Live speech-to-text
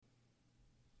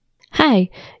Hi,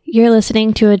 you're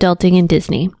listening to Adulting in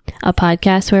Disney, a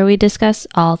podcast where we discuss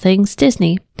all things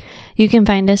Disney. You can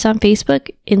find us on Facebook,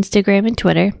 Instagram, and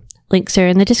Twitter. Links are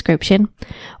in the description.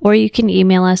 Or you can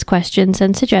email us questions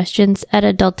and suggestions at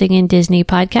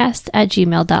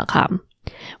adultingindisneypodcast@gmail.com.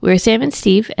 We're Sam and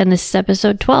Steve, and this is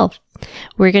episode 12.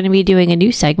 We're going to be doing a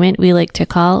new segment we like to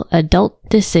call Adult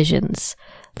Decisions.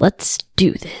 Let's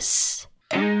do this.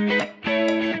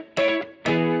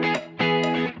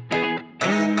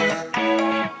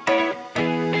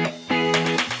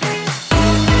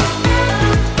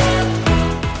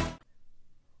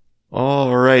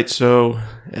 All right, so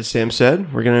as Sam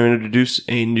said, we're going to introduce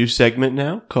a new segment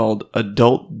now called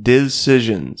Adult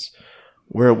Decisions,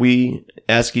 where we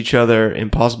ask each other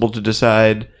impossible to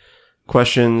decide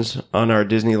questions on our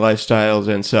Disney lifestyles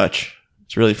and such.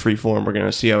 It's really free form. We're going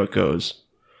to see how it goes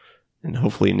and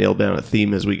hopefully nail down a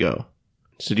theme as we go.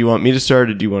 So do you want me to start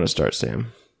or do you want to start,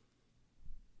 Sam?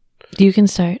 You can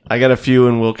start. I got a few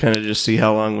and we'll kind of just see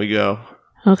how long we go.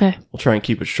 Okay. We'll try and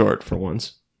keep it short for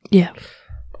once. Yeah.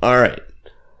 All right.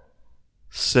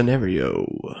 Scenario.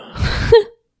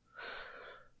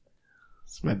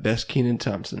 It's my best Kenan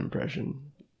Thompson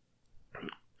impression.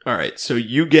 All right. So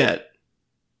you get,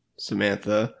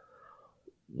 Samantha,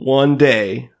 1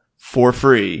 day for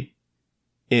free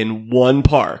in one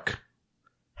park.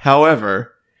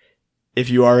 However, if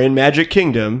you are in Magic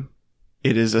Kingdom,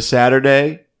 it is a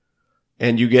Saturday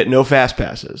and you get no fast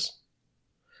passes.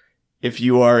 If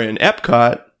you are in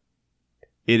Epcot,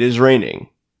 it is raining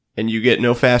and you get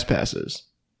no fast passes.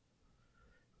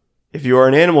 If you are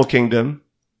in Animal Kingdom,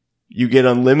 you get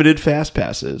unlimited fast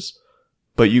passes,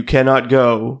 but you cannot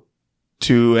go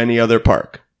to any other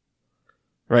park.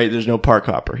 Right? There's no park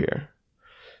hopper here.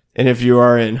 And if you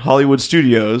are in Hollywood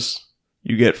Studios,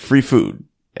 you get free food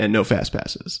and no fast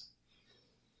passes.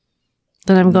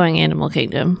 Then I'm going Animal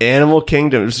Kingdom. Animal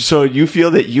Kingdom. So you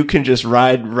feel that you can just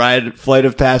ride Flight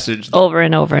of Passage over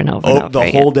and over and over. And over the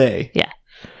again. whole day. Yeah.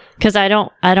 Because I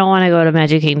don't want to go to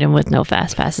Magic Kingdom with no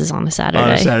fast passes on a Saturday.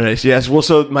 On a Saturday, yes. Well,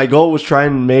 so my goal was try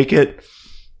and make it.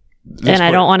 And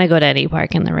I don't want to go to any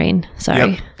park in the rain.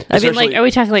 Sorry. Yep. I mean, like, are we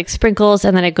talking like sprinkles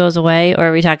and then it goes away? Or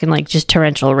are we talking like just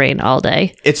torrential rain all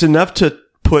day? It's enough to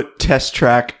put Test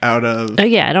Track out of... Oh,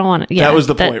 yeah. I don't want to... Yeah, that was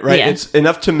the point, right? Yeah. It's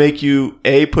enough to make you,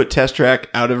 A, put Test Track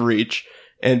out of reach,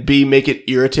 and B, make it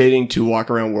irritating to walk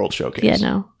around World Showcase. Yeah,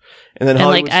 no. And then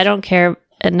like, I don't care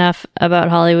enough about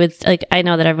Hollywood. Like, I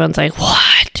know that everyone's like,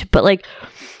 what? But like,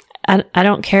 I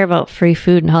don't care about free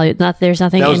food in Hollywood. There's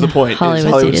nothing. That was in the point.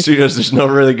 Hollywood Studios. There's no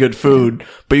really good food,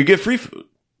 but you get free food.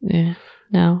 Yeah.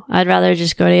 No, I'd rather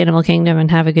just go to Animal Kingdom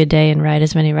and have a good day and ride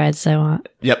as many rides as I want.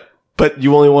 Yep. But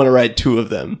you only want to ride 2 of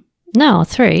them. No,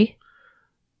 3.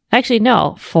 Actually,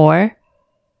 no, 4.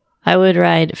 I would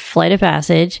ride Flight of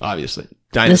Passage. Obviously.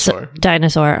 Dinosaur.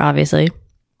 Dinosaur, obviously.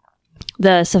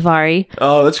 The Safari.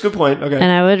 Oh, that's a good point. Okay.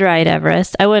 And I would ride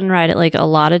Everest. I wouldn't ride it like a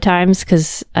lot of times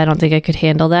because I don't think I could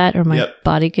handle that or my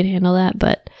body could handle that.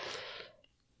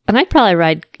 And I'd probably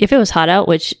ride, if it was hot out,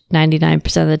 which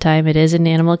 99% of the time it is in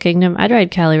Animal Kingdom, I'd ride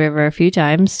Kali River a few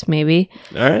times, maybe.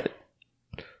 All right.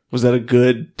 Was that a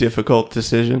good, difficult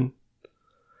decision?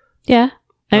 Yeah.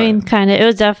 I mean, kind of. It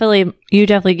was definitely, you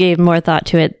definitely gave more thought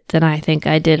to it than I think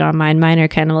I did on mine. Mine are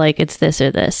kind of like, it's this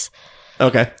or this.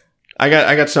 Okay. I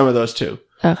got some of those too.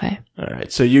 Okay. All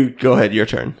right. So you go ahead. Your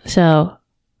turn. So,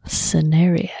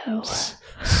 scenario.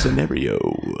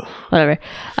 Whatever.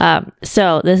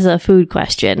 So this is a food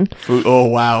question. Food. Oh,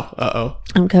 wow. Uh-oh.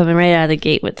 I'm coming right out of the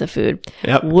gate with the food.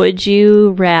 Yep. Would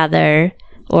you rather,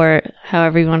 or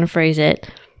however you want to phrase it,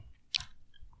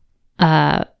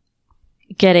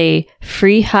 get a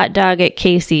free hot dog at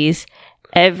Casey's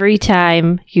every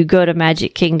time you go to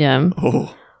Magic Kingdom?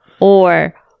 Oh.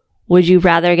 Or would you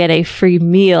rather get a free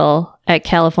meal at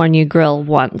California Grill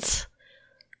once?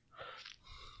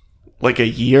 Like a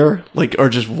year? Or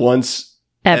just once?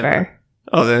 Ever.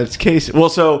 Oh, then it's Casey. Well,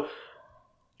 so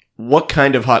what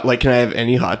kind of can I have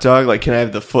any hot dog? Like, can I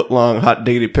have the foot-long hot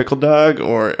diggity pickle dog?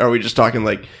 Or are we just talking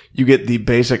like you get the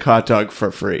basic hot dog for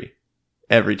free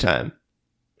every time?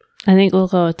 I think we'll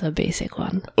go with the basic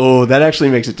one. Oh, that actually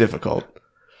makes it difficult.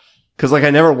 Because, I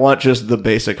never want just the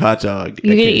basic hot dog.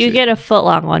 You get a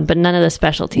foot-long one, but none of the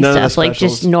specialty stuff. Like,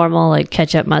 just normal, like,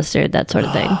 ketchup, mustard, that sort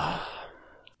of thing.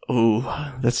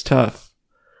 Oh, that's tough.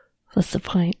 What's the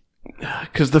point?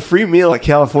 Because the free meal at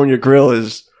California Grill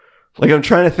is... I'm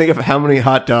trying to think of how many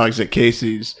hot dogs at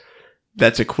Casey's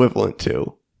that's equivalent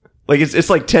to.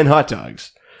 It's like 10 hot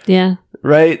dogs. Yeah.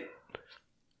 Right?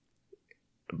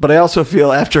 But I also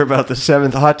feel after about the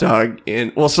 7th hot dog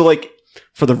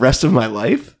for the rest of my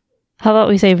life... How about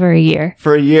we say for a year?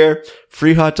 For a year,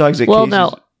 free hot dogs at Casey's. Well,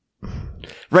 no.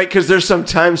 Right, because there's some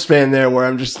time span there where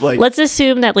I'm just like... Let's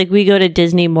assume that like we go to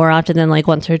Disney more often than like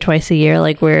once or twice a year.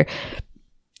 Like we're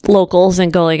locals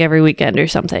and go like every weekend or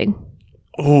something.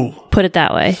 Oh. Put it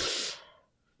that way.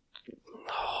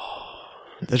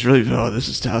 That's really... Oh, this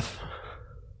is tough.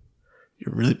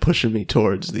 You're really pushing me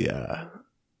towards the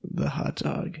hot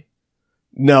dog.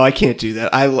 No, I can't do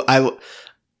that.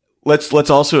 Let's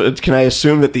also... Can I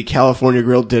assume that the California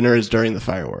Grill dinner is during the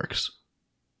fireworks?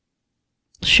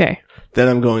 Sure. Then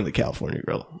I'm going to the California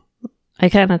Grill. I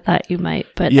kind of thought you might,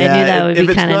 but yeah, I knew that would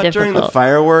be kind of difficult. If it's not during the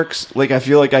fireworks, like I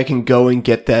feel like I can go and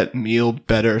get that meal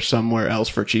better somewhere else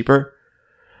for cheaper.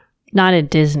 Not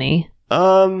at Disney.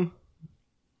 I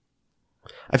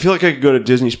feel like I could go to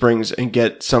Disney Springs and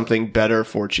get something better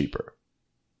for cheaper.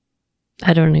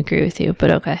 I don't agree with you, but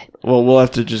okay. Well, we'll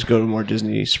have to just go to more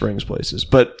Disney Springs places.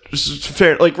 But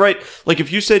fair, like, right, like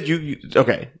if you said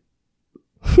okay,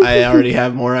 I already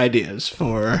have more ideas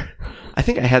for, I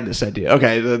think I had this idea.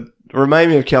 Okay, remind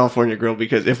me of California Grill,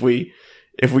 because if we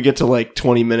get to like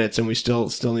 20 minutes and we still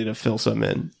need to fill some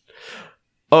in.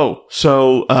 Oh,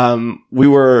 so,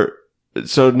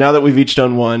 so now that we've each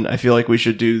done one, I feel like we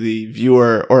should do the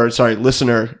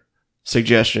listener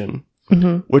suggestion,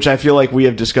 which I feel like we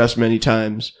have discussed many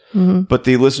times. But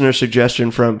the listener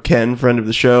suggestion from Ken, friend of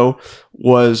the show,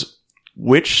 was,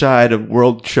 which side of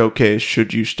World Showcase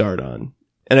should you start on?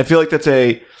 And I feel like that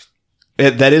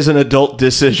is an adult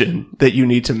decision that you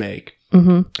need to make,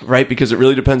 right? Because it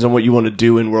really depends on what you want to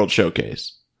do in World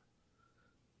Showcase.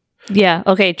 Yeah.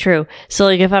 Okay. True. So,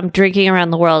 like, if I'm drinking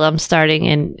around the world, I'm starting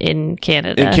in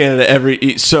Canada. In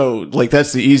Canada, so like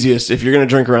that's the easiest if you're going to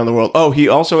drink around the world. Oh, he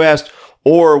also asked,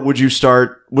 or would you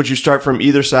start from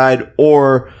either side,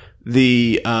 or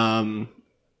the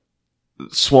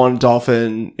Swan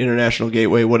Dolphin International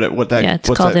Gateway? It's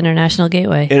called International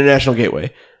Gateway. International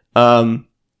Gateway.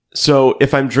 So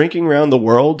if I'm drinking around the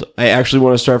world, I actually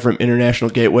want to start from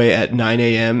International Gateway at 9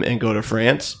 a.m. and go to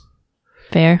France.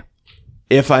 Fair.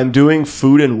 If I'm doing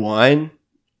food and wine,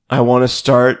 I want to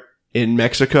start in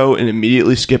Mexico and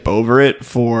immediately skip over it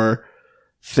for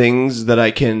things that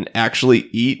I can actually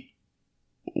eat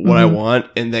what I want,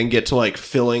 and then get to like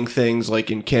filling things like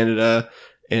in Canada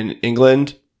and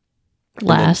England.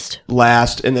 Last,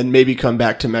 and then maybe come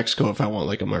back to Mexico if I want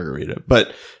like a margarita.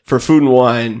 But for food and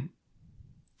wine,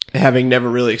 having never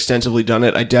really extensively done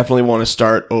it, I definitely want to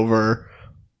start over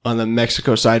on the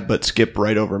Mexico side, but skip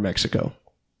right over Mexico.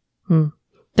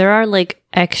 There are like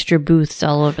extra booths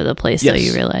all over the place, though,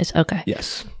 you realize. Okay.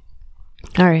 Yes.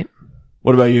 All right.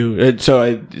 What about you? It's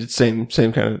same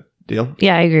kind of deal?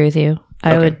 Yeah, I agree with you.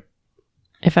 I would,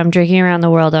 if I'm drinking around the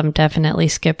world, I'm definitely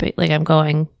skipping, like I'm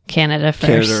going Canada first.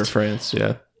 Canada or France,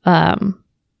 yeah.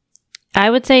 I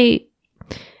would say,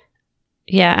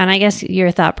 yeah, and I guess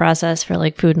your thought process for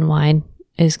like food and wine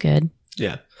is good.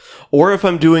 Yeah. Or if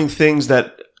I'm doing things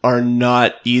that are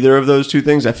not either of those two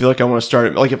things, I feel like I want to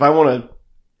start, like if I want to,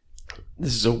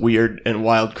 this is a weird and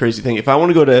wild, crazy thing. If I want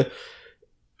to go to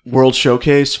World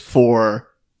Showcase for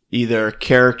either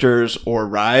characters or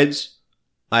rides,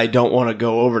 I don't want to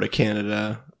go over to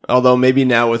Canada. Although maybe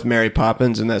now with Mary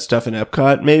Poppins and that stuff in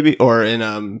Epcot, maybe, or in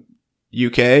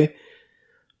UK.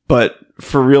 But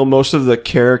for real, most of the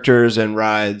characters and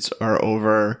rides are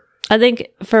over. I think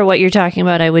for what you're talking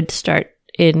about, I would start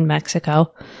in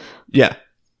Mexico. Yeah.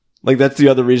 Like that's the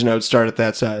other reason I would start at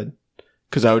that side.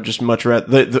 Because I would just much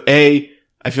rather...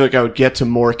 I feel like I would get to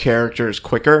more characters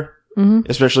quicker.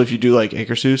 Especially if you do like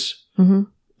Akershus.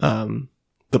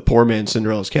 The Poor Man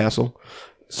Cinderella's Castle.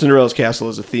 Cinderella's Castle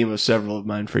is a theme of several of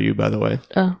mine for you, by the way.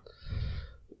 Oh.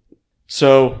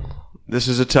 So, this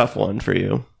is a tough one for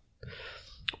you.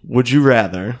 Would you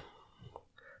rather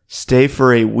stay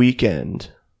for a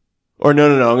weekend? Or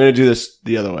no, I'm going to do this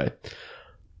the other way.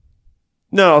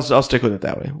 No, I'll stick with it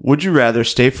that way. Would you rather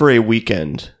stay for a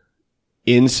weekend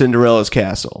in Cinderella's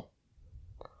Castle?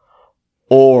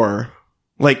 Or,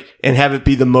 like, and have it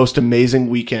be the most amazing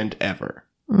weekend ever?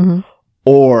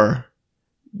 Or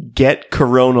get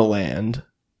Corona Land,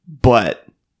 but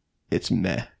it's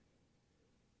meh.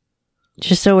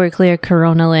 Just so we're clear,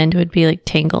 Corona Land would be like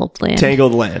Tangled Land.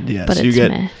 Tangled Land, yes. But it's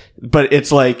meh. But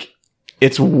it's like,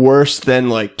 it's worse than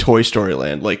like Toy Story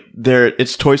Land. Like,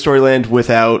 it's Toy Story Land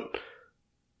without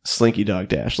Slinky Dog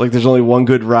Dash. Like, there's only one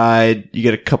good ride. You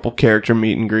get a couple character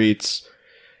meet and greets.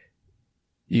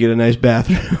 You get a nice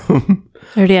bathroom.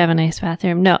 I already have a nice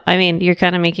bathroom. No, I mean, you're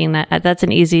kind of making that's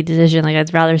an easy decision. Like,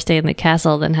 I'd rather stay in the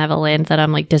castle than have a land that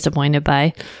I'm like disappointed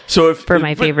by. So for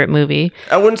my favorite movie.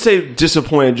 I wouldn't say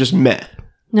disappointed, just meh.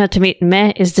 No, to me,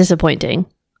 meh is disappointing.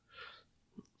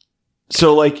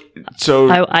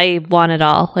 I want it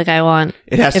all. Like I want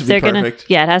it has to be perfect.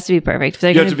 It has to be perfect.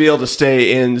 You have to be able to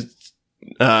stay in.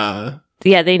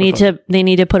 They need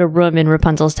to put a room in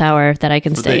Rapunzel's tower that I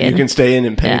can stay in. You can stay in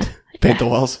and paint the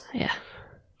walls. Yeah.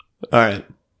 All right.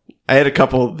 I had a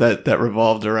couple that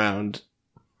revolved around.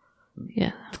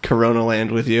 Yeah. Corona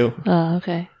Land with you. Oh,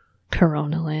 okay.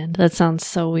 Corona Land. That sounds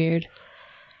so weird.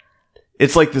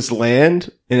 It's like this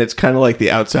land, and it's kind of like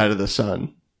the outside of the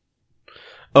sun.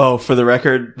 Oh, for the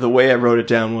record, the way I wrote it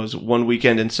down was one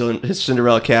weekend in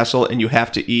Cinderella Castle, and you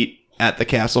have to eat at the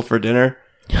castle for dinner,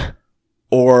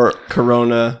 or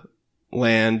Corona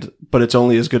Land, but it's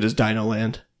only as good as Dino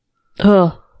Land.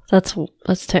 Oh,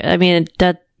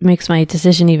 that makes my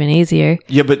decision even easier.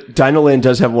 Yeah, but Dino Land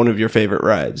does have one of your favorite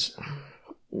rides.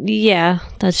 Yeah,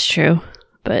 that's true,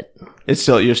 but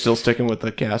you're still sticking with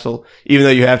the castle, even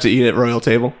though you have to eat at Royal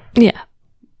Table. Yeah.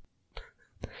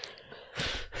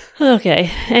 Okay.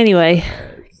 Anyway,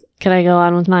 can I go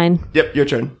on with mine? Yep, your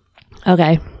turn.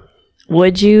 Okay.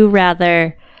 Would you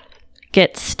rather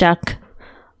get stuck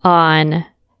on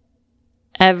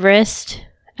Everest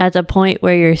at the point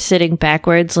where you're sitting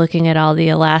backwards looking at all the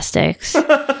elastics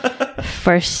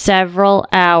for several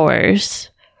hours,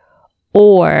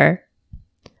 or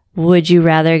would you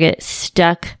rather get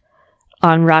stuck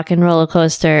on Rock and Roller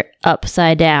Coaster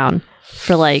upside down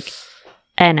for like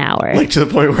an hour? Like to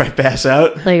the point where I pass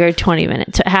out? Like, or 20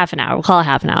 minutes, half an hour. We'll call it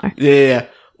half an hour. Yeah.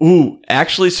 Ooh,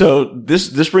 actually, so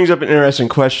this brings up an interesting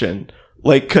question.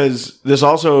 Like, because this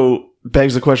also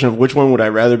begs the question of which one would I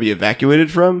rather be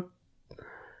evacuated from?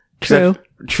 True.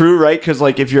 True, right? Because,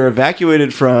 like, if you're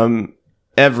evacuated from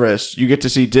Everest, you get to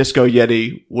see Disco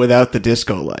Yeti without the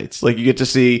disco lights. Like, you get to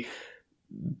see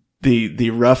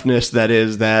the roughness that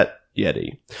is that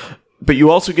Yeti. But you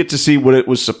also get to see what it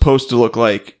was supposed to look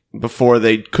like before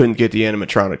they couldn't get the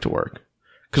animatronic to work.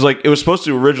 Because, like, it was supposed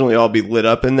to originally all be lit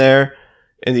up in there,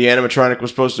 and the animatronic was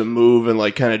supposed to move and,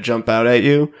 like, kind of jump out at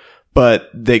you, but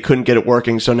they couldn't get it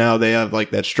working, so now they have,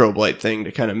 like, that strobe light thing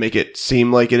to kind of make it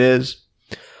seem like it is.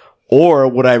 Or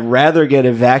would I rather get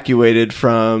evacuated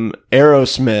from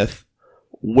Aerosmith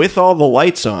with all the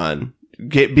lights on,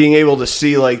 being able to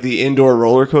see, like, the indoor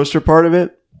roller coaster part of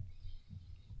it?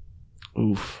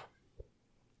 Oof.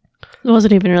 It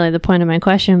wasn't even really the point of my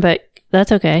question, but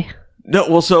that's okay. No,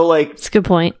 well, so, like... It's a good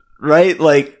point. Right?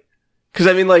 Like, because,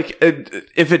 I mean, like,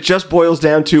 if it just boils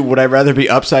down to would I rather be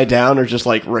upside down or just,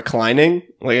 like, reclining?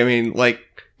 Like, I mean, like,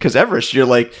 because Everest, you're,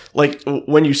 like,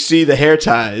 when you see the hair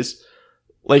ties,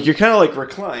 like, you're kind of, like,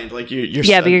 reclined. Like, you're...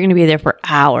 Yeah, but you're going to be there for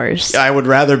hours. I would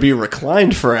rather be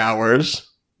reclined for hours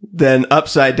than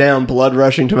upside down, blood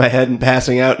rushing to my head and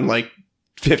passing out in, like,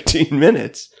 15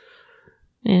 minutes.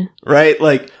 Yeah. Right?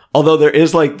 Like... Although there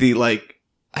is like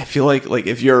I feel like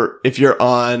if you're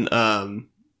on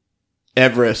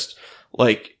Everest,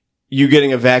 like you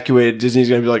getting evacuated, Disney's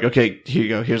gonna be like, okay, here you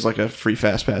go, here's like a free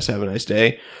fast pass, have a nice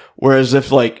day. Whereas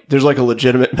if like there's like a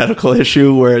legitimate medical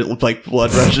issue where like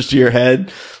blood rushes to your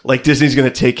head, like Disney's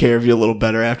gonna take care of you a little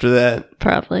better after that.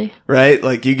 Probably. Right?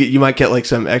 Like you might get like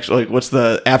some extra, like what's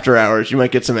the after hours? You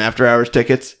might get some after hours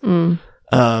tickets.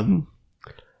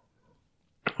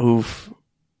 Oof.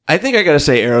 I think I gotta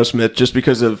say Aerosmith just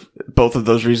because of both of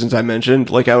those reasons I mentioned.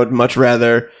 Like, I would much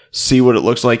rather see what it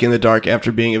looks like in the dark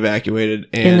after being evacuated.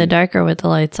 And in the dark or with the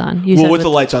lights on? With the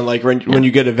lights on. Like, when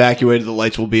you get evacuated, the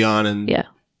lights will be on and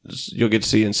you'll get to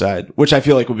see inside, which I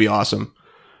feel like would be awesome.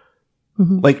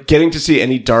 Mm-hmm. Like, getting to see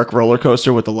any dark roller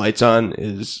coaster with the lights on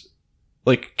is...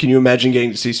 Like, can you imagine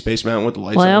getting to see Space Mountain with the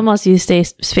lights on? Well, I almost used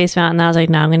Space Mountain, and I was like,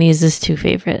 no, I'm going to use his two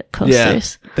favorite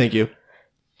coasters. Yeah, thank you.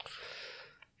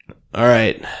 All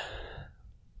right.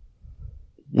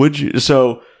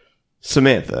 So,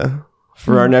 Samantha,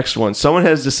 for our next one, someone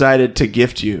has decided to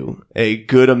gift you a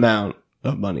good amount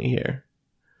of money here.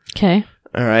 Okay.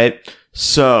 All right.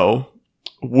 So,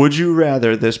 would you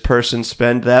rather this person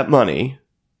spend that money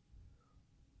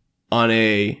on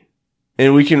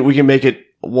and we can make it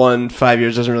 5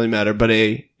 years, doesn't really matter, but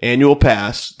a annual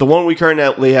pass, the one we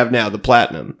currently have now, the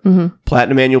platinum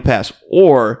annual pass,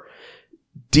 or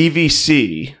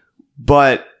DVC,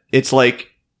 but it's like,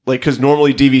 cause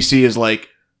normally DVC is like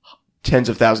tens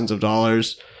of thousands of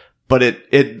dollars, but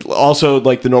it also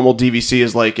like the normal DVC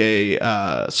is like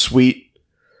a, suite.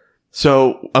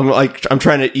 So I'm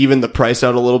trying to even the price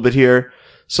out a little bit here.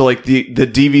 So like the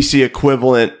DVC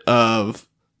equivalent of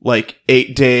like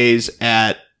 8 days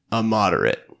at a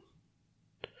moderate.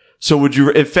 So would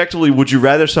you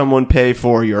rather someone pay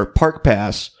for your park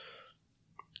pass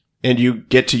and you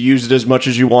get to use it as much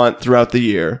as you want throughout the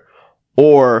year,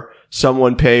 or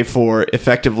someone pay for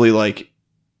effectively like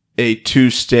a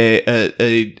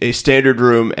standard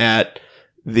room at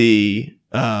the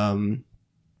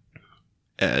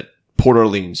at Port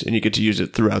Orleans, and you get to use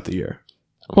it throughout the year.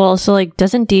 Well, so like,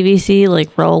 doesn't DVC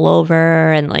like roll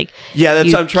over and like? Yeah,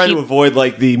 I'm trying to avoid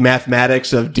like the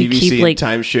mathematics of DVC and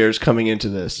timeshares coming into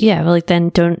this. Yeah, but like then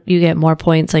don't you get more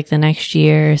points like the next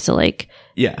year? So like,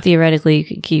 theoretically you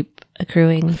could keep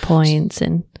accruing points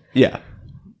and. Yeah,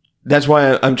 that's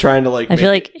why I'm trying to like. I feel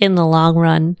like in the long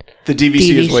run, the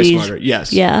DVC is way smarter.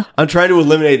 Yes. Yeah. I'm trying to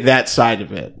eliminate that side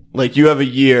of it. Like you have a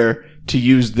year to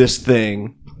use this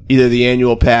thing, either the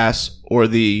annual pass or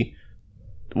the.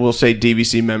 We'll say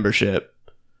DVC membership.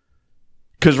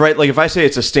 Because, right, like if I say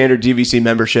it's a standard DVC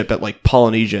membership at like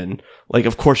Polynesian, like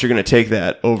of course you're going to take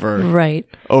that over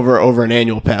an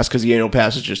annual pass, because the annual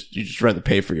pass is just, you just rather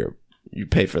pay for you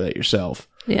pay for that yourself.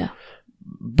 Yeah.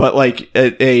 But like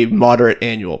a moderate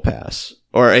annual pass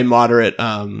or a moderate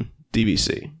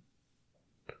DVC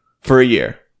for a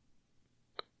year.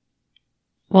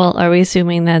 Well, are we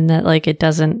assuming then that like it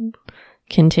doesn't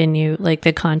continue, like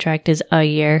the contract is a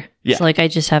year? Yeah. So like I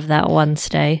just have that one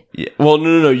stay. Yeah. Well,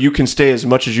 no. You can stay as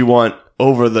much as you want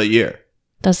over the year.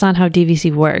 That's not how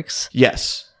DVC works.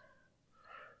 Yes.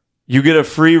 You get a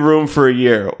free room for a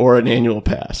year or an annual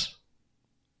pass.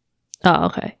 Oh,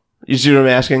 okay. You see what I'm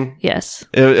asking? Yes.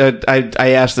 I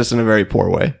asked this in a very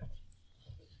poor way.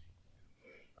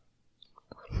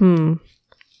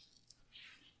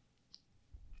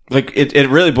 Like it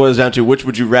really boils down to which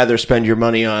would you rather spend your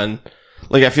money on.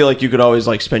 Like, I feel like you could always,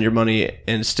 like, spend your money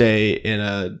and stay in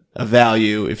a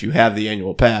value if you have the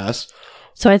annual pass.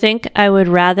 So I think I would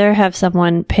rather have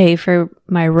someone pay for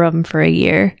my room for a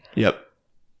year. Yep.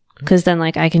 Because then,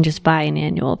 like, I can just buy an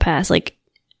annual pass. Like,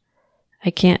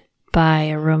 I can't buy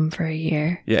a room for a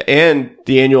year. Yeah, and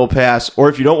the annual pass, or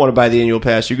if you don't want to buy the annual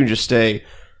pass, you can just stay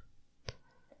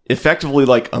effectively,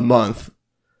 like, a month.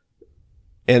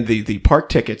 And the park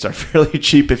tickets are fairly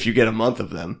cheap if you get a month of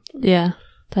them. Yeah,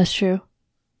 that's true.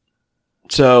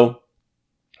 So,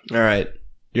 all right,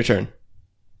 your turn.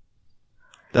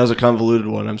 That was a convoluted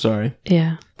one. I'm sorry.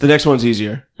 Yeah. The next one's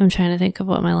easier. I'm trying to think of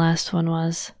what my last one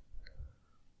was.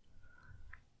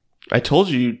 I told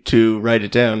you to write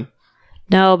it down.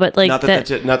 No, but like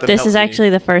this is actually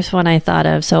the first one I thought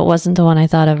of, so it wasn't the one I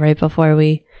thought of right before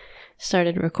we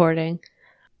started recording.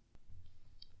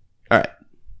 All right.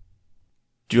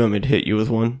 Do you want me to hit you with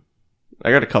one?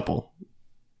 I got a couple.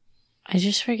 I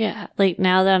just forget. Like,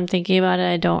 now that I'm thinking about it,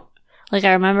 I don't... Like,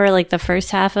 I remember, like, the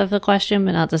first half of the question,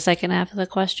 but not the second half of the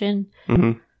question.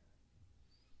 Mm-hmm. Do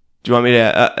you want me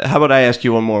to... how about I ask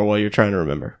you one more while you're trying to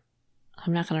remember?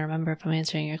 I'm not going to remember if I'm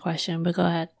answering your question, but go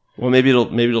ahead. Well, maybe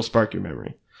it'll spark your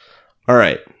memory. All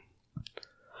right.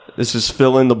 This is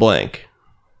fill in the blank.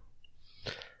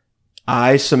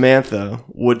 I, Samantha,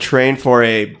 would train for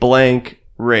a blank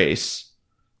race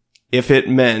if it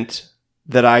meant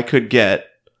that I could get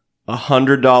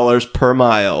 $100 per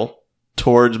mile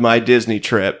towards my Disney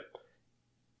trip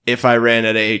if I ran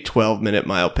at a 12-minute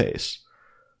mile pace.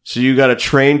 So you got to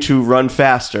train to run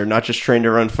faster, not just train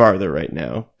to run farther right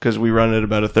now, because we run at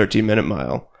about a 13-minute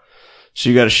mile. So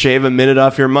you got to shave a minute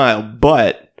off your mile.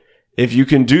 But if you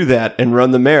can do that and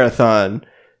run the marathon,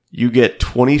 you get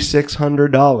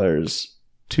 $2,600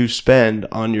 to spend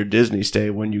on your Disney stay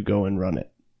when you go and run it.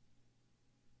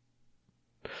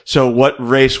 So what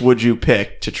race would you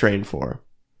pick to train for?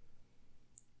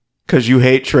 Because you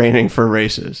hate training for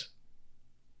races.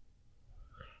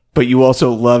 But you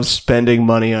also love spending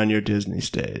money on your Disney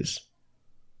stays.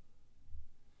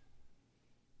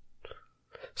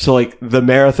 So like the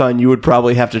marathon, you would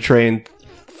probably have to train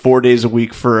 4 days a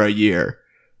week for a year.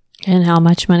 And how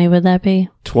much money would that be?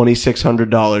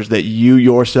 $2,600 that you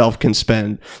yourself can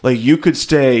spend. Like you could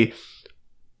stay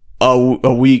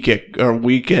a week or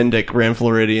weekend at Grand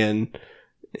Floridian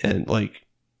and like...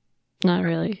 Not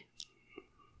really.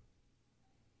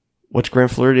 What's Grand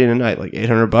Floridian a night? Like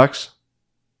 $800?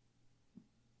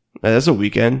 That's a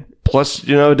weekend. Plus,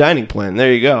 a dining plan.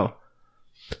 There you go.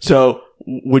 So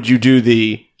would you do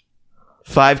the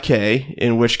 5K,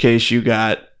 in which case you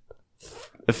got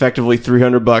effectively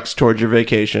 $300 towards your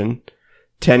vacation.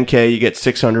 10K, you get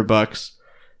 $600.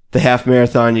 The half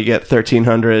marathon, you get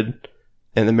 $1,300.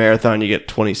 And the marathon, you get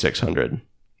 $2,600.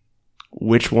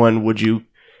 Which one would you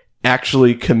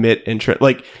actually commit interest?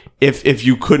 Like, if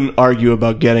you couldn't argue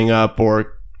about getting up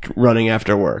or running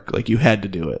after work, like you had to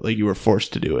do it, like you were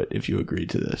forced to do it if you agreed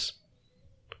to this.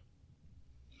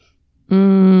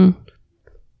 So,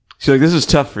 like, this is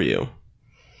tough for you.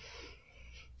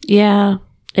 Yeah,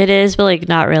 it is, but like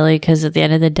not really, because at the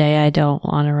end of the day, I don't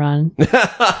want to run.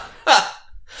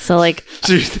 So So like,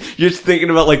 so you're thinking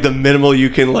about like the minimal you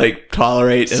can like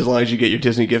tolerate as long as you get your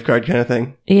Disney gift card kind of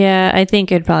thing. Yeah, I think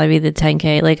it'd probably be the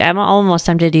 10K. Like I'm almost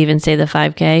tempted to even say the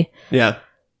 5K. Yeah,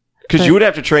 because you would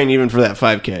have to train even for that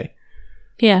 5K.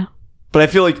 Yeah, but I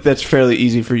feel like that's fairly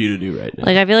easy for you to do right now.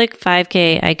 Like I feel like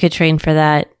 5K, I could train for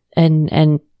that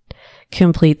and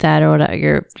complete that or whatever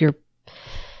your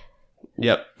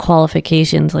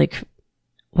qualifications like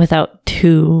without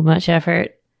too much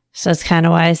effort. So that's kind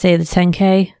of why I say the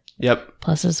 10K. Yep.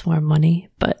 Plus it's more money,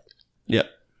 but yep.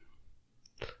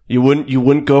 You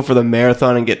wouldn't go for the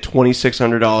marathon and get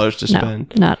 $2,600 to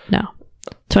spend. No.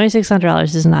 $2,600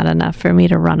 is not enough for me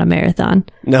to run a marathon.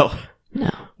 No. No.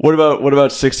 What about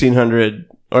 $1,600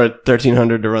 or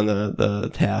 $1,300 to run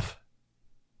the half?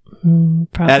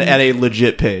 Probably at a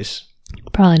legit pace.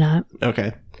 Probably not.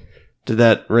 Okay. Did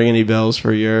that ring any bells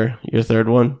for your third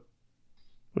one?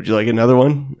 Would you like another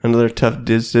one? Another tough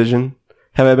decision?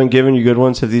 Have I been giving you good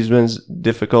ones? Have these been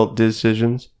difficult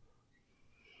decisions?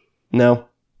 No.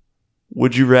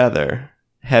 Would you rather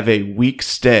have a week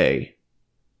stay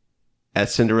at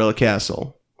Cinderella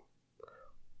Castle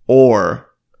or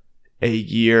a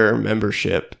year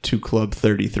membership to Club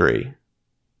 33?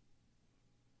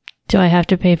 Do I have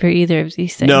to pay for either of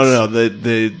these things? No.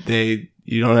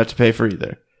 You don't have to pay for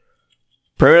either.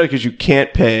 Primarily because you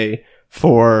can't pay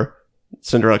for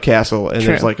Cinderella Castle, and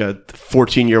there's like a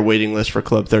 14-year waiting list for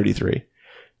Club 33.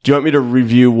 Do you want me to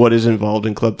review what is involved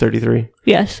in Club 33?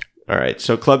 Yes. All right.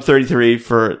 So Club 33,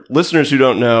 for listeners who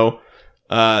don't know,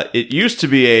 it used to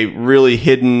be a really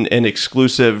hidden and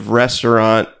exclusive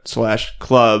restaurant /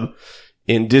 club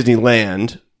in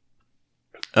Disneyland.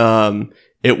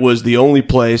 It was the only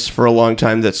place for a long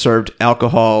time that served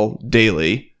alcohol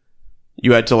daily.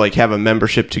 You had to like have a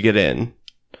membership to get in.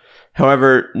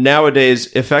 However, nowadays,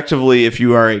 effectively, if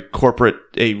you are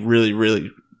a really,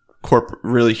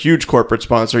 really huge corporate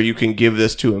sponsor, you can give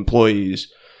this to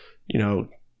employees,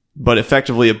 but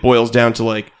effectively it boils down to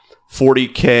like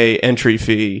 $40K entry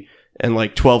fee and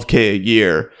like $12K a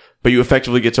year, but you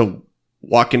effectively get to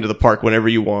walk into the park whenever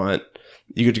you want.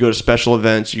 You get to go to special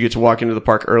events. You get to walk into the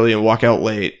park early and walk out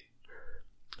late.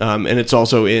 And it's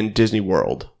also in Disney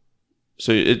World.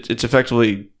 So it's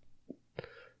effectively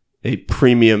a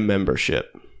premium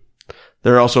membership.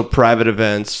 There are also private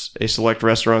events, a select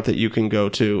restaurant that you can go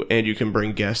to, and you can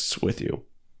bring guests with you,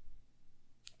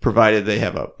 provided they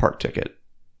have a park ticket.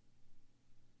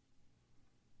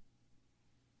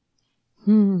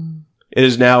 It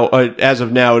is now, as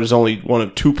of now, it is only one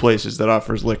of 2 places that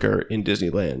offers liquor in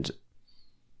Disneyland.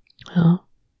 Oh.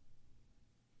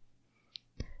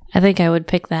 I think I would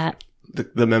pick that.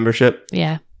 The membership?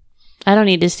 Yeah. I don't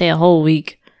need to stay a whole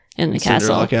week in the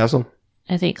Cinderella Castle.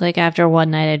 I think like after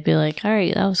one night I'd be like, all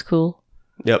right, that was cool.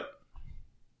 Yep.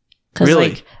 Because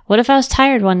really? like, what if I was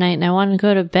tired one night and I wanted to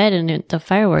go to bed and the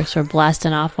fireworks were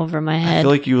blasting off over my head? I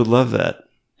feel like you would love that.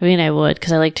 I mean, I would,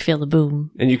 because I like to feel the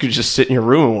boom. And you could just sit in your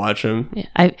room and watch them. Yeah,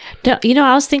 I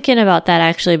was thinking about that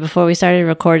actually before we started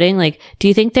recording. Like, do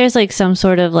you think there's like some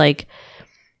sort of like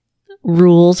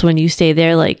rules when you stay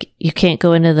there? Like, you can't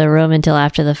go into the room until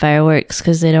after the fireworks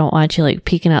because they don't want you like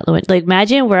peeking out the window. Like,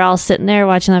 imagine we're all sitting there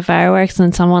watching the fireworks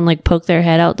and someone like poked their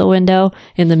head out the window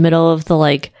in the middle of the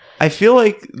like. I feel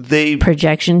like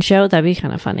projection show. That'd be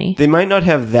kind of funny. They might not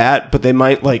have that, but they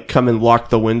might like come and lock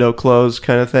the window closed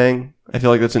kind of thing. I feel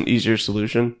like that's an easier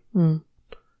solution.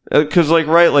 Because like,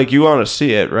 right, like you want to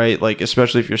see it, right? Like,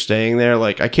 especially if you're staying there,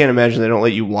 like I can't imagine they don't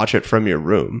let you watch it from your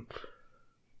room.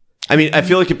 I mean, I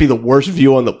feel like it'd be the worst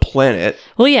view on the planet.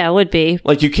 Well, yeah, it would be.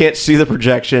 Like, you can't see the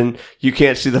projection. You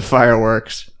can't see the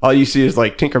fireworks. All you see is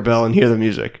like Tinkerbell and hear the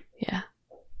music. Yeah.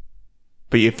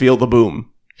 But you feel the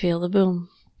boom. Feel the boom.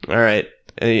 All right.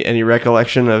 Any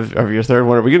recollection of your third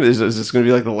one? Are we gonna? Is this going to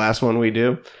be like the last one we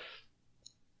do?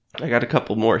 I got a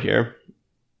couple more here.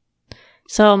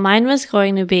 So mine was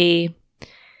going to be,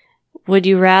 would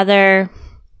you rather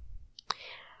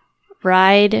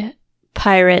ride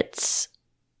Pirates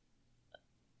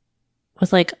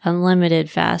with like unlimited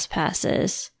fast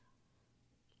passes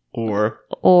or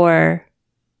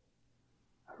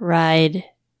ride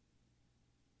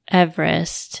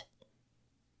Everest,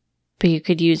 but you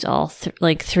could use all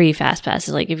 3 fast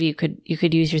passes? Like, if you could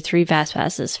use your 3 fast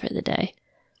passes for the day.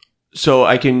 So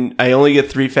I only get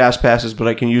 3 fast passes, but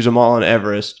I can use them all on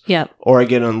Everest. Yep. Or I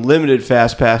get unlimited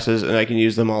fast passes and I can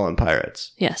use them all on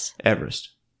Pirates. Yes. Everest.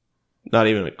 Not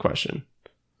even a question.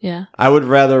 Yeah. I would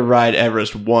rather ride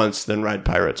Everest once than ride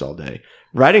Pirates all day.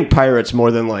 Riding Pirates more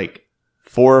than like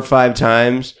 4 or 5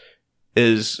 times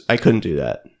I couldn't do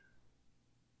that.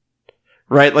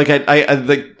 Right? Like I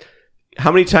like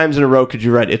how many times in a row could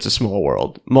you ride It's a Small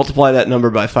World? Multiply that number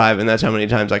by 5, and that's how many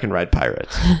times I can ride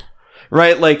Pirates.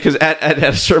 Right? Like, because at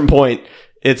a certain point,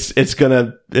 it's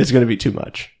gonna be too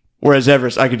much. Whereas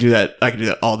Everest, I could do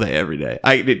that all day, every day.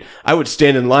 I would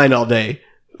stand in line all day.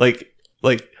 Like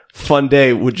fun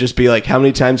day would just be like, how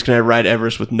many times can I ride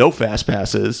Everest with no fast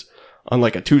passes on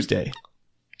like a Tuesday?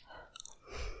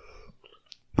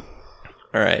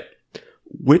 All right.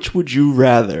 Which would you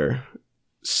rather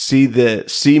see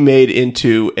made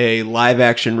into a live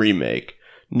action remake,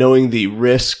 knowing the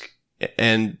risk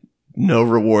and no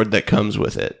reward that comes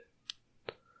with it?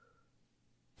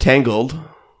 Tangled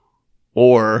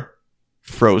or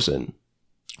Frozen?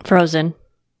 Frozen.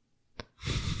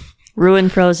 Ruin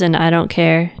Frozen. I don't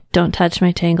care. Don't touch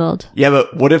my Tangled. Yeah,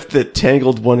 but what if the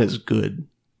Tangled one is good?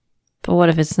 But what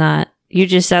if it's not? You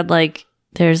just said like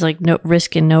there's like no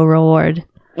risk and no reward.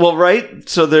 Well, right.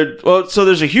 So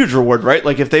there's a huge reward, right?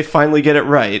 Like if they finally get it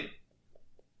right,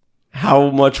 how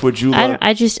much would you love?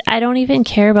 I don't even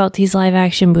care about these live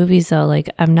action movies though. Like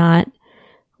I'm not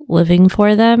living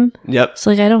for them. Yep. So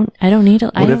like I don't need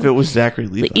it. What if it was Zachary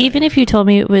Levi? Like, even if you told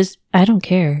me it was, I don't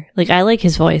care. Like I like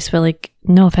his voice, but like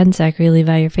no offense, Zachary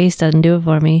Levi, your face doesn't do it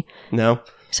for me. No.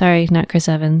 Sorry, not Chris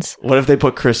Evans. What if they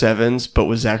put Chris Evans, but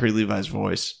with Zachary Levi's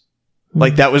voice?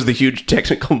 Like that was the huge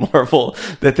technical marvel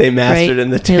that they mastered in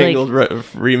the Tangled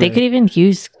remake. They could even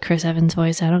use Chris Evans'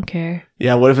 voice. I don't care.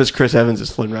 Yeah. What if it's Chris Evans as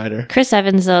Flynn Rider? Chris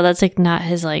Evans though, that's like not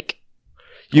his like.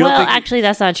 Actually,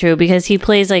 that's not true because he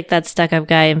plays like that stuck-up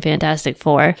guy in Fantastic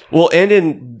Four. Well, and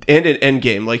in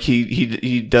Endgame, like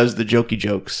he does the jokey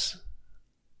jokes.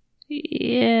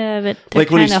 Yeah, but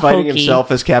like when he's fighting hokey.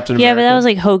 Himself as Captain America. Yeah, but that was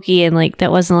like hokey and like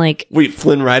that wasn't like. Wait,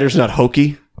 Flynn Rider's not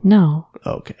hokey? No.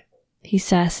 Oh, okay. He's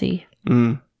sassy.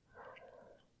 Mm.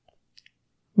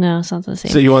 No, it's not the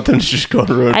same. So you want them to just go and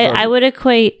ruin? I would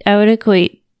equate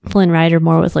Flynn Rider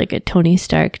more with like a Tony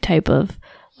Stark type of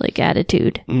like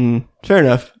attitude. Fair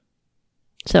enough.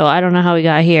 So I don't know how we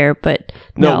got here, but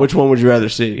no. Which one would you rather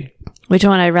see? Which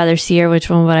one I'd rather see, or which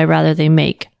one would I rather they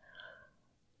make?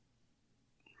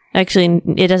 Actually,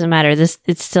 it doesn't matter.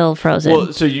 It's still Frozen.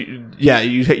 Well, so you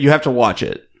have to watch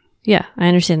it. Yeah, I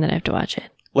understand that I have to watch it.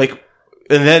 Like.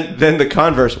 And then the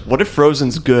converse, what if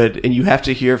Frozen's good and you have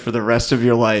to hear for the rest of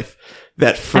your life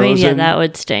that Frozen... I mean, yeah, that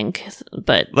would stink,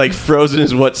 but... Like, Frozen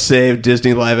is what saved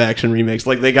Disney live-action remakes.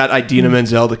 Like, they got Idina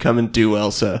Menzel to come and do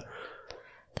Elsa.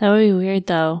 That would be weird,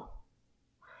 though.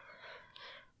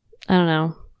 I don't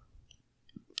know.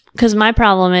 Because my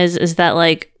problem is that,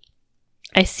 like,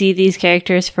 I see these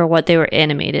characters for what they were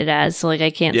animated as, so, like, I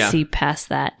can't see past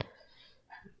that.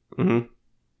 Mm-hmm.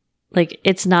 Like,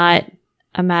 it's not...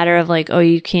 a matter of like, oh,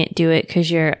 you can't do it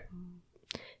because you're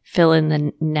fill in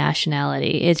the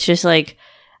nationality. It's just like,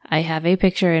 I have a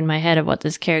picture in my head of what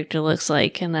this character looks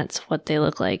like, and that's what they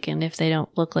look like. And if they don't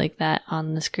look like that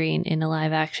on the screen in a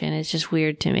live action, it's just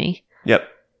weird to me. Yep.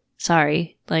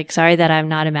 Sorry that I'm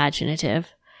not imaginative.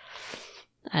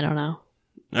 I don't know.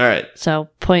 All right. So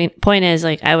point is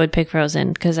like, I would pick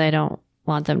Frozen because I don't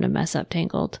want them to mess up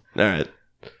Tangled. All right.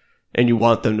 And you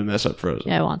want them to mess up Frozen?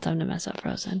 Yeah, I want them to mess up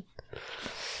Frozen.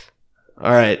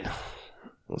 All right.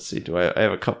 Let's see. I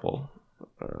have a couple.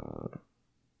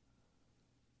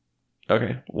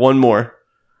 Okay. One more.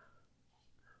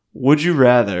 Would you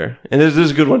rather, and this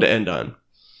is a good one to end on.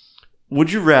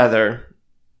 Would you rather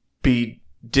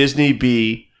Disney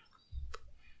be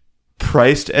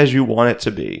priced as you want it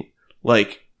to be,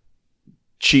 like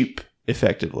cheap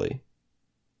effectively,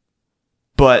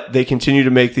 but they continue to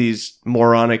make these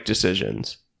moronic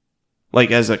decisions,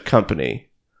 like as a company?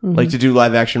 Mm-hmm. Like to do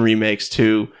live action remakes,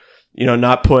 to,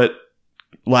 not put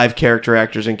live character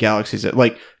actors in Galaxy's Edge,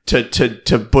 like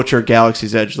to butcher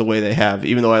Galaxy's Edge the way they have,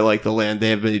 even though I like the land, they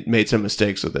have made some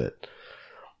mistakes with it.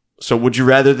 So would you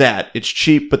rather that it's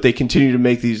cheap, but they continue to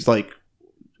make these like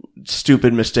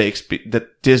stupid mistakes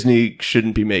that Disney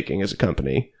shouldn't be making as a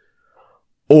company,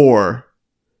 or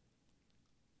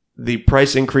the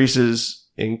price increases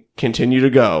and continue to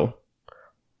go,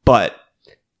 but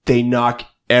they knock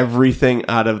everything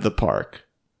out of the park?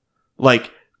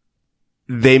 Like,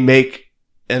 they make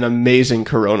an amazing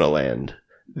Corona Land.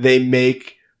 They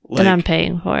make then I'm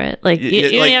paying for it. Like, you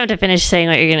don't even have to finish saying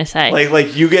what you're gonna say.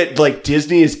 Like you get like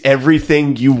Disney is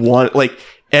everything you want. Like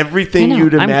everything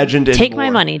you'd imagined. Take my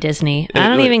money, Disney. I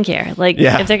don't even care. Like,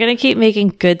 if they're gonna keep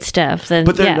making good stuff, then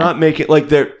but they're not making like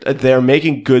they're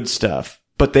making good stuff,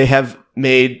 but they have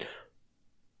made.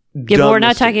 Yeah, but we're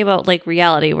not talking about like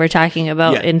reality. We're talking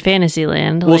about in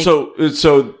Fantasyland. Well,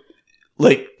 so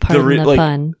like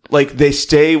fun. Like they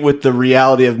stay with the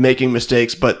reality of making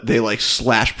mistakes, but they like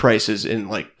slash prices in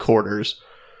like quarters,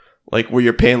 like where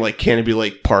you're paying like Canopy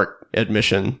Lake Park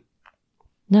admission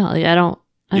No, like, I don't.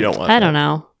 You don't want I that. don't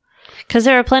know. Because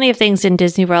there are plenty of things in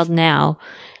Disney World now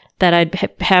that I'd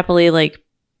happily like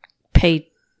pay,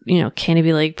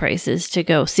 Canopy Lake prices to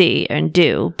go see and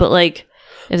do. But like,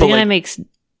 if they're gonna make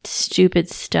stupid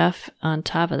stuff on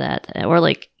top of that, or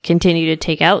like continue to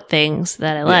take out things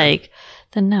that I like,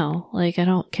 then no. Like, I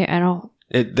don't care. I don't.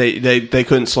 They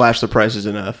couldn't slash the prices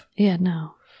enough. Yeah,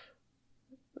 no.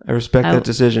 I respect that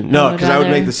decision. No, because I would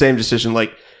make the same decision.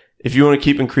 Like, if you want to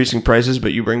keep increasing prices,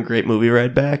 but you bring Great Movie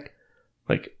Ride back,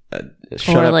 like,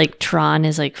 shut up. Like Tron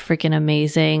is like freaking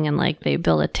amazing, and like they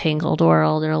build a Tangled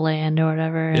World or land or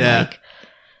whatever. And like,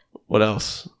 what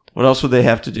else? What else would they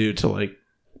have to do to like?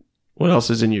 What else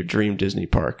is in your dream Disney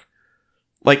park?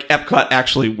 Like Epcot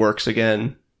actually works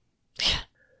again.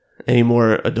 Any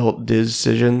more adult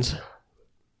decisions?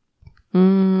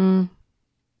 Oh,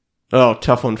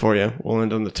 tough one for you. We'll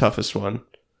end on the toughest one.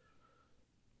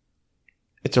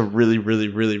 It's a really, really,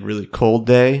 really, really cold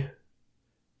day,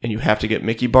 and you have to get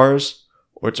Mickey bars,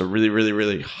 or it's a really, really,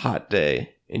 really hot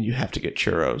day, and you have to get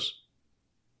churros.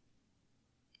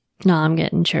 No, I'm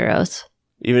getting churros.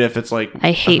 Even if it's like...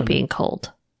 I hate being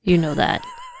cold. You know that.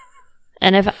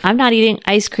 And if I'm not eating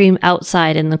ice cream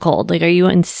outside in the cold, like, are you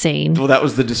insane? Well, that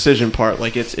was the decision part.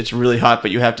 Like, it's really hot,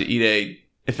 but you have to eat a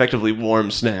effectively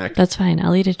warm snack. That's fine.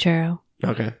 I'll eat a churro.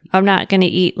 Okay. I'm not going to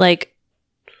eat, like...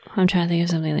 I'm trying to think of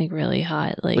something, like, really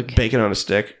hot. Like bacon on a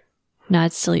stick? No,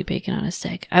 I'd still eat bacon on a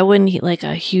stick. I wouldn't eat, like,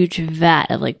 a huge vat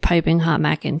of, like, piping hot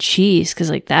mac and cheese, because,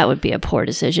 like, that would be a poor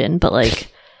decision. But, like,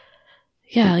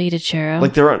 yeah, I'll eat a churro.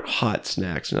 Like, there aren't hot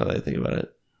snacks now that I think about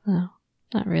it. No,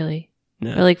 not really.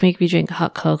 No. Or, like, make me drink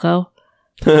hot cocoa.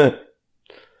 Nah,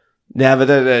 but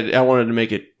I wanted to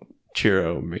make it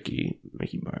churro Mickey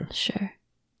bar. Sure.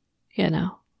 Yeah,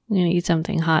 no. I'm going to eat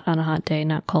something hot on a hot day,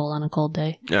 not cold on a cold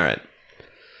day. All right.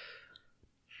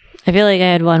 I feel like I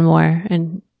had one more,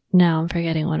 and now I'm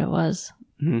forgetting what it was.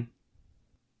 Mm-hmm.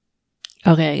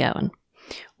 Okay, I got one.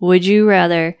 Would you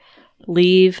rather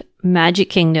leave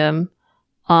Magic Kingdom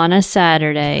on a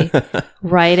Saturday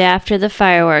right after the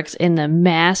fireworks in the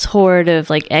mass horde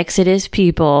of, like, Exodus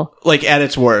people? Like, at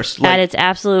its worst. Like, at its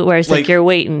absolute worst. Like, you're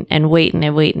waiting and waiting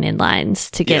and waiting in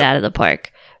lines to get out of the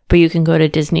park. But you can go to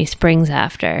Disney Springs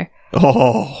after.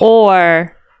 Oh.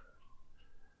 Or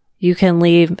you can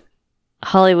leave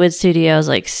Hollywood Studios,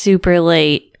 like, super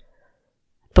late,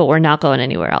 but we're not going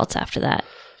anywhere else after that.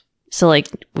 So, like,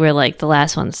 we're, like, the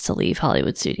last ones to leave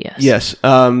Hollywood Studios. Yes.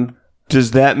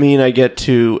 Does that mean I get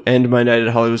to end my night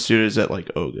at Hollywood Studios at,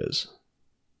 like, Oga's?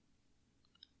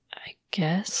 I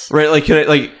guess. Right, like, can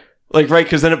I, right,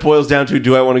 because then it boils down to,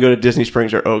 do I want to go to Disney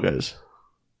Springs or Oga's?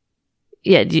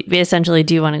 Yeah, essentially,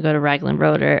 do you want to go to Raglan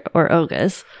Road or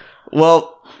Oga's?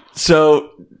 Well,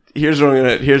 so, here's how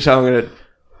I'm gonna...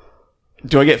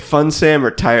 Do I get Fun Sam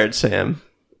or Tired Sam?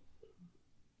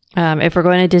 If we're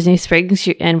going to Disney Springs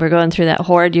and we're going through that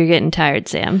horde, you're getting Tired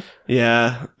Sam.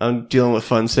 Yeah, I'm dealing with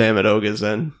Fun Sam at Oga's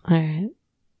then. All right.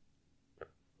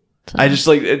 So. I just,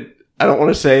 like, I don't want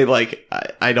to say, like,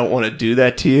 I don't want to do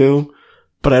that to you,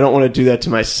 but I don't want to do that to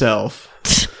myself.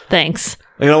 Thanks.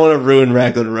 Like, I don't want to ruin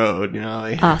Raglan Road, you know?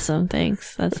 Like, awesome,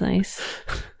 thanks. That's nice.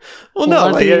 Well, no,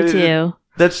 love like, you too.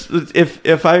 That's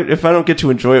if I don't get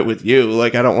to enjoy it with you,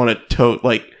 like, I don't want to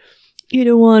like. You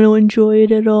don't want to enjoy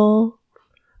it at all.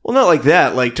 Well, not like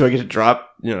that. Like, do I get to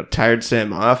drop Tired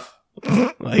Sam off?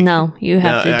 Like, no, you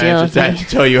have to deal with it. I have to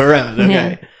tow you around. Okay,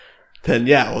 yeah. Then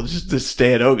yeah, we'll just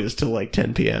stay at Oga's till like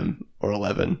 10 p.m. or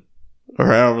 11 or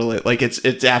however late. Like,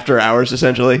 it's after hours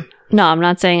essentially. No, I'm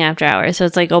not saying after hours. So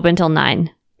it's like open till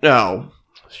 9. No.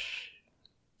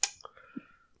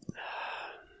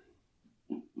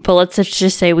 But let's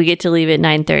just say we get to leave at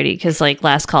 9:30 because, like,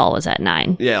 last call was at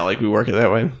 9. Yeah, like, we work it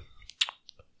that way.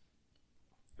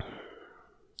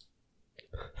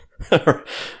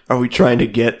 Are we trying to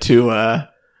get to, are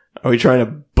we trying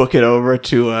to book it over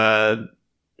to,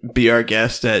 be our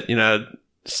guest at,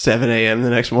 7 a.m. the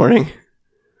next morning?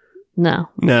 No.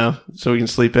 No. So we can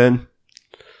sleep in?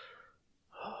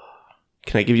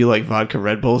 Can I give you, like, vodka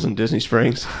Red Bulls in Disney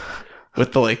Springs?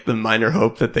 With the minor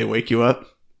hope that they wake you up?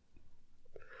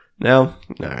 No?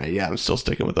 Alright, yeah, I'm still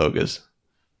sticking with Oga's.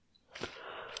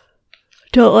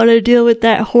 Don't want to deal with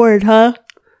that horde, huh?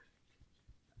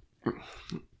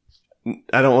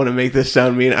 I don't want to make this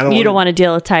sound mean. You don't want to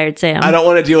deal with Tired Sam. I don't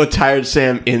want to deal with Tired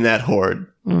Sam in that horde.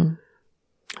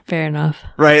 Fair enough.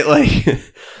 Right?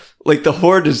 Like the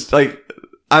horde is, like,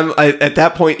 at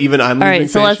that point, even I'm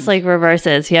Alright, so let's, like, reverse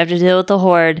this. You have to deal with the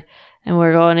horde, and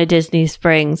we're going to Disney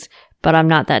Springs, but I'm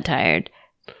not that tired.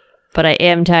 But I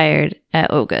am tired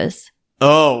at Oga's.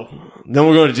 Oh, then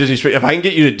we're going to Disney Springs. If I can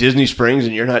get you to Disney Springs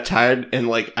and you're not tired and,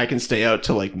 like, I can stay out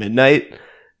till, like, midnight,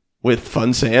 with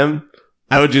Fun Sam.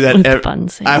 I would do that. With Fun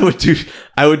Sam. I would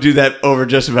do that over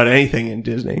just about anything in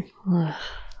Disney.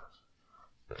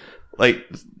 Like,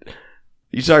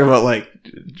 you talk about like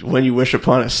When You Wish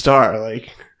Upon a Star,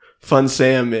 like Fun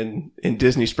Sam in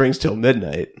Disney Springs till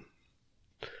midnight.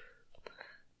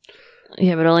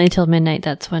 Yeah, but only till midnight.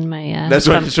 That's when my that's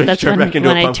when I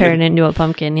turn into a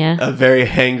pumpkin. Yeah, a very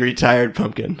hangry, tired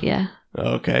pumpkin. Yeah.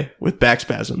 Okay, with back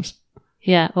spasms.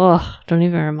 Yeah. Oh, don't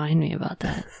even remind me about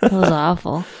that. That was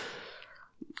awful.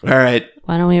 All right.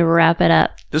 Why don't we wrap it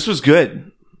up? This was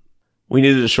good. We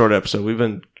needed a short episode. We've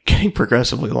been getting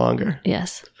progressively longer.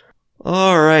 Yes.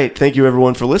 All right. Thank you,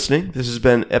 everyone, for listening. This has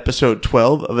been episode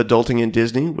 12 of Adulting in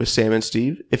Disney with Sam and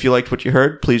Steve. If you liked what you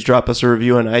heard, please drop us a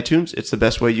review on iTunes. It's the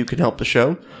best way you can help the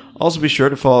show. Also, be sure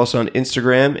to follow us on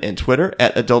Instagram and Twitter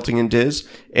at Adulting in Diz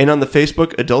and on the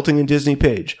Facebook Adulting in Disney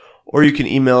page. Or you can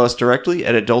email us directly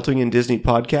at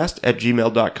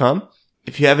adultingindisneypodcast@gmail.com.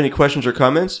 If you have any questions or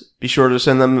comments, be sure to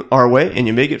send them our way and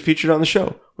you may get featured on the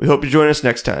show. We hope you join us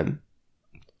next time.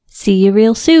 See you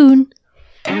real soon.